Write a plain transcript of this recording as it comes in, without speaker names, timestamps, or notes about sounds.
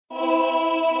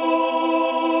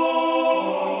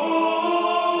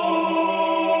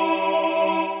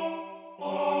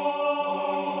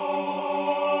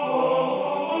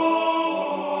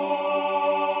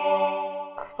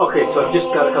Okay, so I've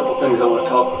just got a couple things I want to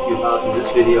talk with you about in this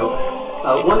video.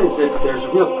 One is that there's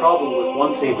a real problem with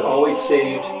once saved, always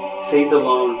saved, faith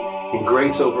alone, and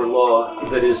grace over law.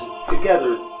 That is,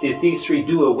 together, these three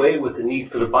do away with the need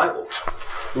for the Bible.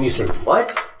 And you say,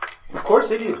 what? Of course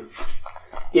they do.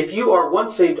 If you are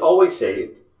once saved, always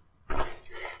saved,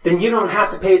 then you don't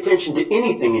have to pay attention to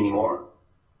anything anymore.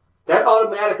 That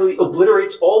automatically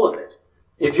obliterates all of it.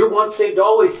 If you're once saved,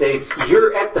 always saved,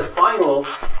 you're at the final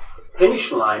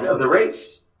finish line of the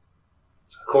race,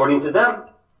 according to them.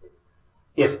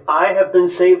 If I have been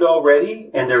saved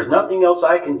already and there's nothing else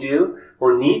I can do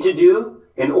or need to do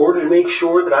in order to make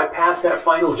sure that I pass that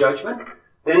final judgment,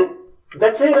 then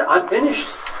that's it. I'm finished.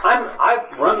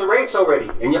 I've run the race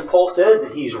already. And yet Paul said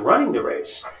that he's running the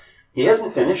race. He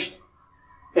hasn't finished.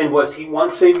 And was he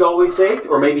once saved, always saved?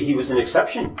 Or maybe he was an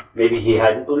exception. Maybe he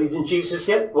hadn't believed in Jesus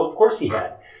yet. Well, of course he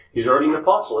had. He was already an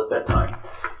apostle at that time.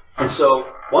 And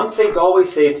so, once saved,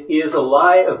 always saved is a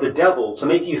lie of the devil to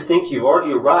make you think you've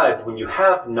already arrived when you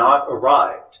have not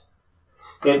arrived.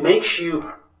 It makes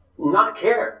you not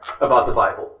care about the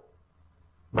Bible.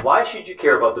 Why should you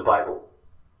care about the Bible?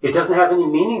 It doesn't have any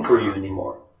meaning for you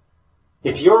anymore.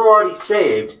 If you're already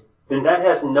saved, then that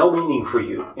has no meaning for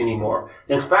you anymore.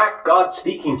 In fact, God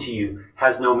speaking to you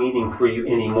has no meaning for you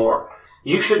anymore.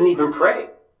 You shouldn't even pray.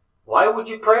 Why would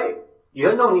you pray? You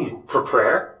have no need for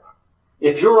prayer.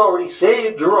 If you're already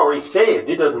saved, you're already saved.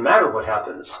 It doesn't matter what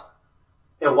happens.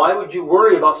 And why would you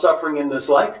worry about suffering in this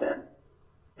life then?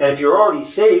 And if you're already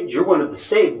saved, you're one of the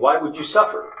saved, why would you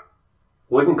suffer?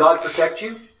 Wouldn't God protect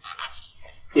you?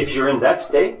 If you're in that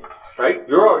state, right?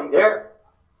 You're already there.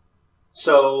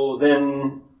 So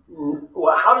then,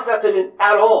 well, how does that fit in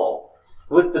at all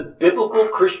with the biblical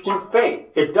Christian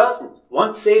faith? It doesn't.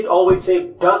 Once saved, always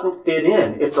saved doesn't fit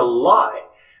in. It's a lie.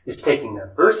 It's taking a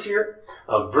verse here,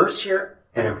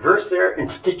 and a verse there, and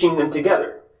stitching them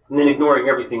together, and then ignoring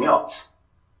everything else.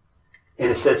 And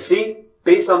it says, see,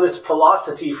 based on this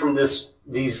philosophy from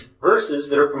these verses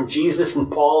that are from Jesus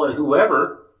and Paul and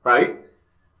whoever, right?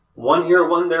 One here,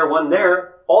 one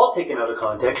there, all taken out of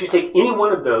context. You take any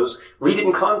one of those, read it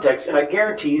in context, and I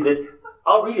guarantee that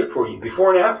I'll read it for you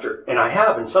before and after. And I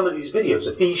have in some of these videos,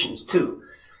 Ephesians 2,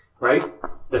 right?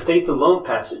 The faith alone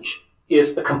passage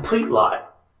is a complete lie.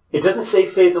 It doesn't say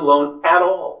faith alone at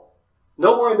all.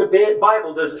 Nowhere in the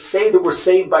Bible does it say that we're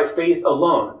saved by faith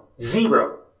alone.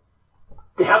 Zero.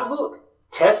 Have a look.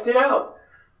 Test it out.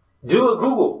 Do a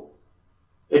Google.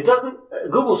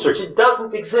 Google search. It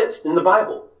doesn't exist in the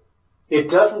Bible. It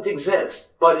doesn't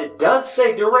exist. But it does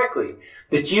say directly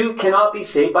that you cannot be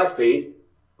saved by faith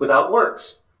without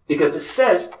works. Because it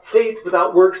says faith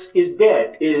without works is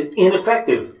dead. It is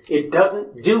ineffective. It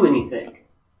doesn't do anything.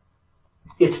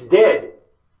 It's dead.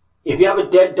 If you have a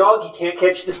dead dog, he can't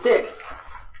catch the stick.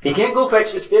 He can't go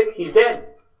fetch the stick. He's dead.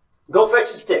 Go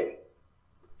fetch the stick.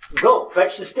 Go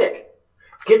fetch the stick.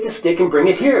 Get the stick and bring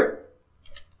it here.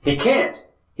 He can't.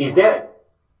 He's dead.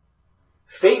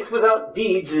 Faith without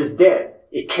deeds is dead.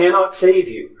 It cannot save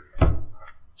you.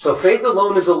 So faith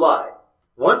alone is a lie.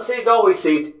 Once saved, always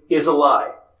saved is a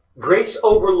lie. Grace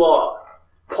over law.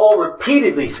 Paul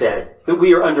repeatedly said that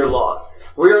we are under law.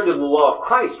 We're under the law of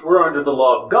Christ. We're under the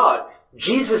law of God.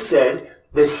 Jesus said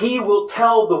that he will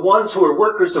tell the ones who are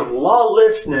workers of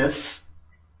lawlessness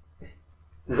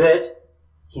that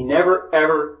he never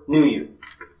ever knew you.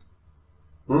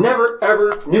 Never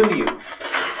ever knew you.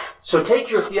 So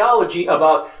take your theology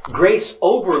about grace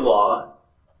over law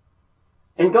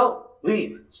and go.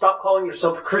 Leave. Stop calling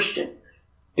yourself a Christian.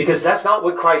 Because that's not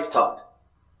what Christ taught.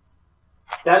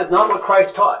 That is not what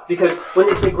Christ taught. Because when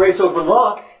they say grace over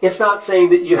law, it's not saying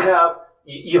that you have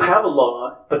a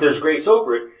law, but there's grace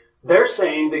over it. They're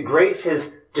saying that grace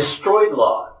has destroyed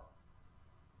law.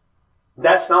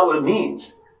 That's not what it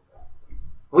means.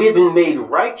 We have been made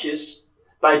righteous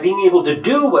by being able to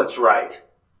do what's right.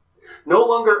 No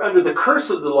longer under the curse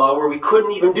of the law where we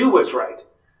couldn't even do what's right.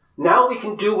 Now we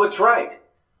can do what's right.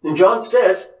 And John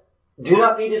says, do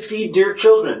not be deceived, dear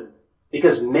children,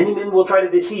 because many men will try to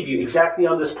deceive you exactly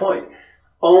on this point.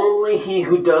 Only he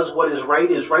who does what is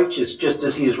right is righteous, just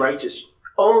as he is righteous.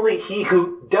 Only he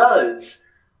who does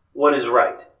what is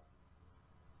right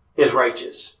is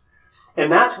righteous.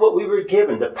 And that's what we were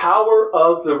given. The power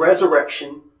of the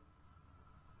resurrection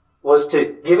was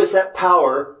to give us that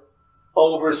power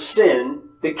over sin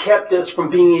that kept us from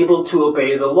being able to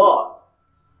obey the law.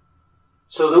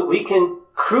 So that we can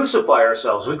crucify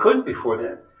ourselves. We couldn't before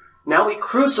then. Now we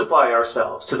crucify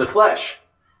ourselves to the flesh,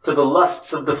 to the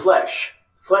lusts of the flesh.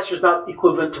 Flesh is not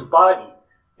equivalent to body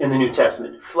in the New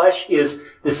Testament. Flesh is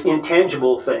this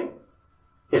intangible thing.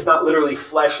 It's not literally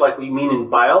flesh like we mean in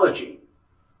biology.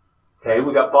 Okay,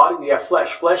 we got body, we have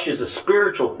flesh. Flesh is a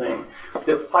spiritual thing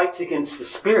that fights against the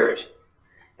spirit.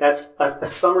 That's a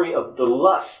summary of the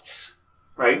lusts,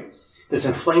 right? That's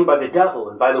inflamed by the devil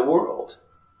and by the world.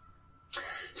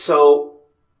 So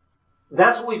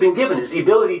that's what we've been given, is the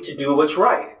ability to do what's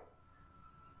right.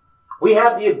 We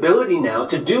have the ability now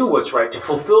to do what's right, to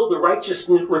fulfill the righteous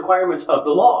requirements of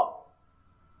the law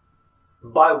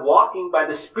by walking by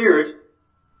the Spirit,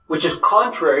 which is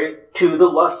contrary to the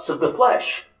lusts of the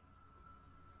flesh.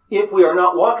 If we are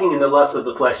not walking in the lusts of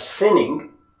the flesh,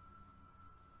 sinning,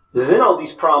 then all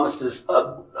these promises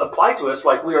apply to us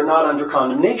like we are not under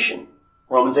condemnation.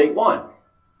 Romans 8:1.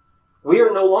 We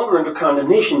are no longer under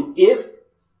condemnation if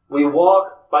we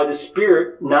walk by the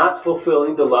Spirit, not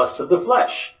fulfilling the lusts of the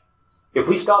flesh. If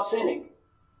we stop sinning,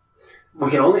 we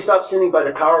can only stop sinning by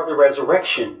the power of the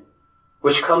resurrection,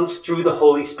 which comes through the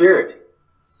Holy Spirit.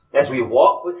 As we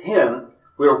walk with Him,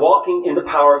 we are walking in the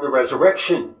power of the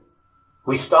resurrection.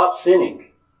 We stop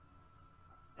sinning.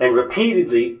 And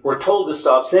repeatedly, we're told to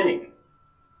stop sinning.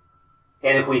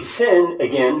 And if we sin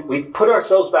again, we put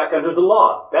ourselves back under the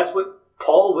law. That's what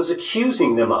Paul was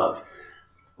accusing them of,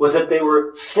 was that they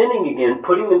were sinning again,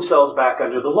 putting themselves back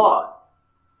under the law.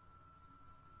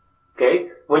 Okay?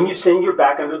 When you sin, you're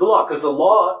back under the law. Because the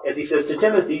law, as he says to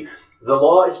Timothy, the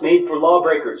law is made for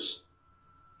lawbreakers.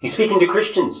 He's speaking to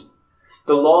Christians.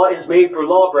 The law is made for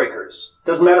lawbreakers.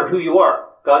 Doesn't matter who you are.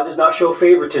 God does not show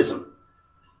favoritism.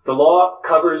 The law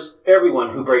covers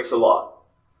everyone who breaks the law.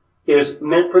 It is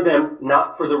meant for them,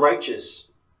 not for the righteous.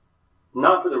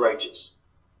 Not for the righteous.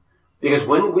 Because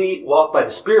when we walk by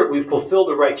the Spirit, we fulfill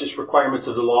the righteous requirements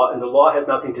of the law, and the law has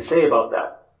nothing to say about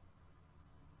that.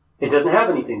 It doesn't have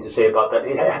anything to say about that.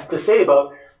 It has to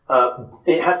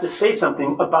say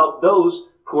something about those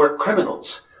who are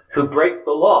criminals, who break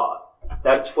the law.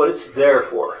 That's what it's there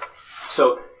for.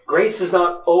 So grace is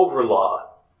not over law.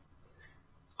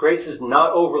 Grace is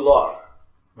not over law.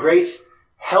 Grace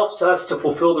helps us to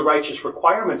fulfill the righteous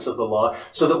requirements of the law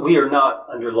so that we are not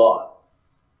under law.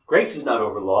 Grace is not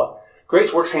over law.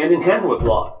 Grace works hand in hand with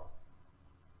law.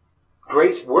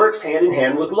 Grace works hand in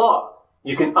hand with law.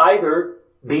 You can either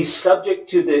be subject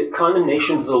to the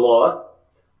condemnation of the law,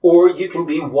 or you can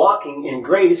be walking in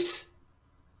grace,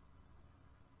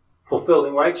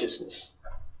 fulfilling righteousness.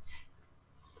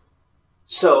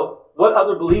 So, what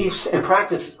other beliefs and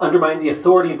practices undermine the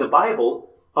authority of the Bible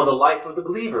on the life of the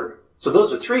believer? So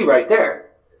those are three right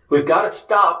there. We've got to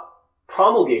stop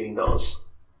promulgating those,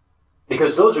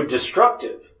 because those are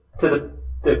destructive to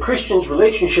the Christian's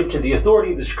relationship to the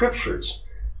authority of the Scriptures.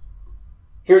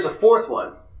 Here's a fourth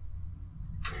one.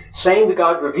 Saying that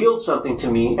God revealed something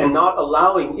to me and not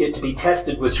allowing it to be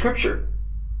tested with Scripture.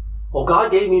 Well,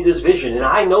 God gave me this vision, and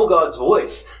I know God's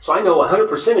voice, so I know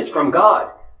 100% it's from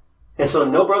God. And so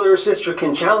no brother or sister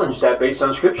can challenge that based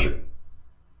on Scripture.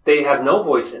 They have no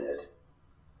voice in it.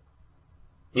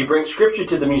 You bring Scripture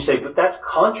to them, you say, but that's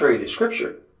contrary to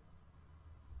Scripture.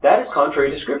 That is contrary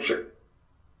to Scripture.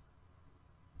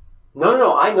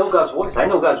 No, I know God's voice. I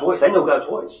know God's voice. I know God's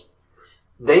voice.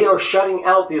 They are shutting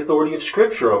out the authority of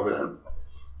Scripture over them.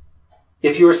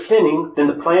 If you are sinning, then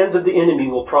the plans of the enemy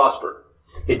will prosper.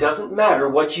 It doesn't matter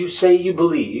what you say you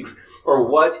believe or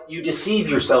what you deceive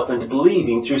yourself into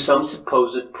believing through some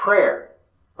supposed prayer,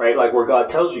 right? Like where God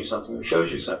tells you something or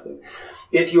shows you something.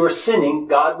 If you are sinning,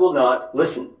 God will not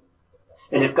listen.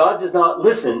 And if God does not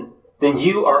listen, then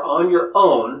you are on your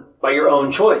own by your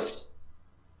own choice.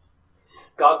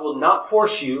 God will not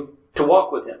force you to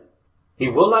walk with Him. He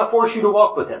will not force you to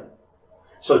walk with Him.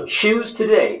 So choose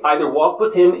today, either walk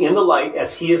with Him in the light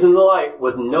as He is in the light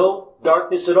with no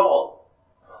darkness at all,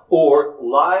 or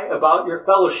lie about your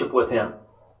fellowship with Him.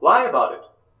 Lie about it.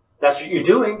 That's what you're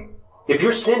doing. If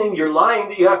you're sinning, you're lying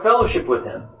that you have fellowship with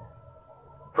Him.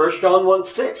 1 John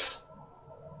 1:6.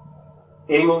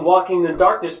 Anyone walking in the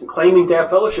darkness and claiming to have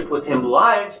fellowship with Him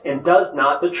lies and does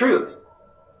not the truth.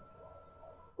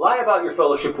 Lie about your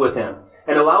fellowship with Him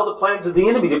and allow the plans of the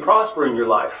enemy to prosper in your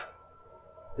life.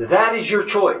 That is your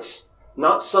choice,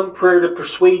 not some prayer to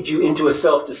persuade you into a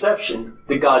self-deception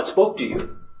that God spoke to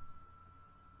you.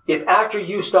 If after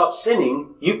you stop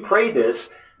sinning, you pray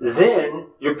this, then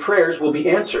your prayers will be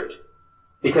answered.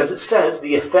 Because it says,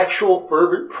 the effectual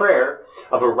fervent prayer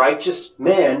of a righteous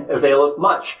man availeth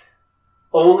much.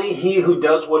 Only he who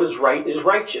does what is right is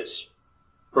righteous.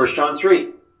 1 John 3.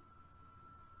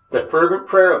 The fervent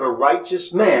prayer of a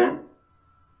righteous man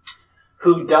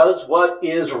who does what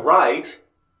is right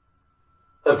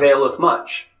availeth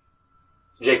much.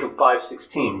 Jacob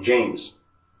 5:16, James.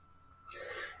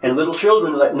 And little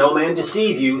children, let no man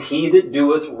deceive you. He that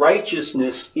doeth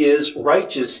righteousness is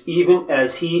righteous, even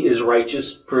as he is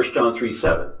righteous. 1 John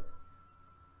 3:7.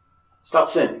 Stop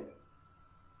sinning.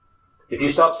 If you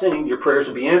stop sinning, your prayers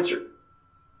will be answered.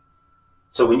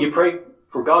 So when you pray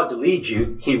for God to lead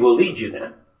you, He will lead you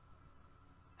then.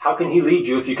 How can He lead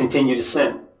you if you continue to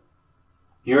sin?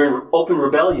 You're in open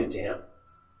rebellion to Him.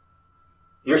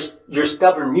 You're a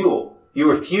stubborn mule. You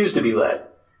refuse to be led.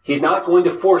 He's not going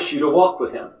to force you to walk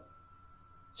with Him.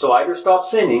 So either stop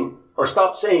sinning or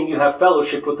stop saying you have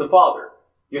fellowship with the Father.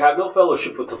 You have no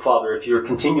fellowship with the Father if you're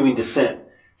continuing to sin.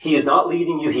 He is not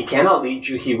leading you. He cannot lead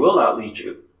you. He will not lead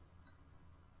you.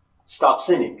 Stop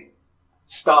sinning.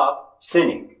 Stop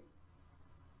sinning.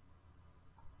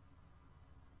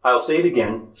 I'll say it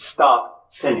again. Stop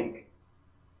sinning.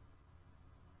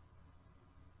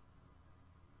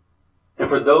 And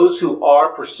for those who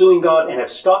are pursuing God and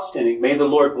have stopped sinning, may the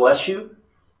Lord bless you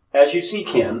as you seek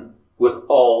Him with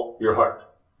all your heart.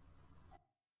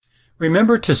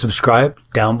 Remember to subscribe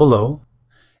down below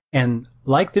and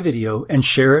like the video and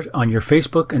share it on your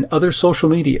Facebook and other social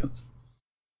media.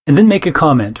 And then make a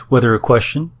comment, whether a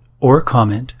question or a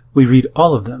comment. We read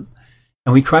all of them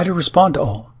and we try to respond to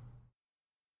all.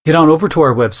 Get on over to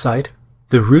our website,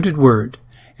 The Rooted Word,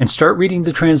 and start reading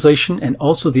the translation and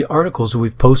also the articles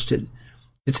we've posted.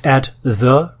 It's at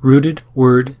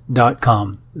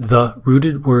therootedword.com,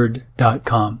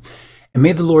 therootedword.com. And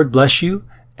may the Lord bless you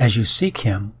as you seek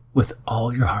Him with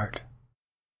all your heart.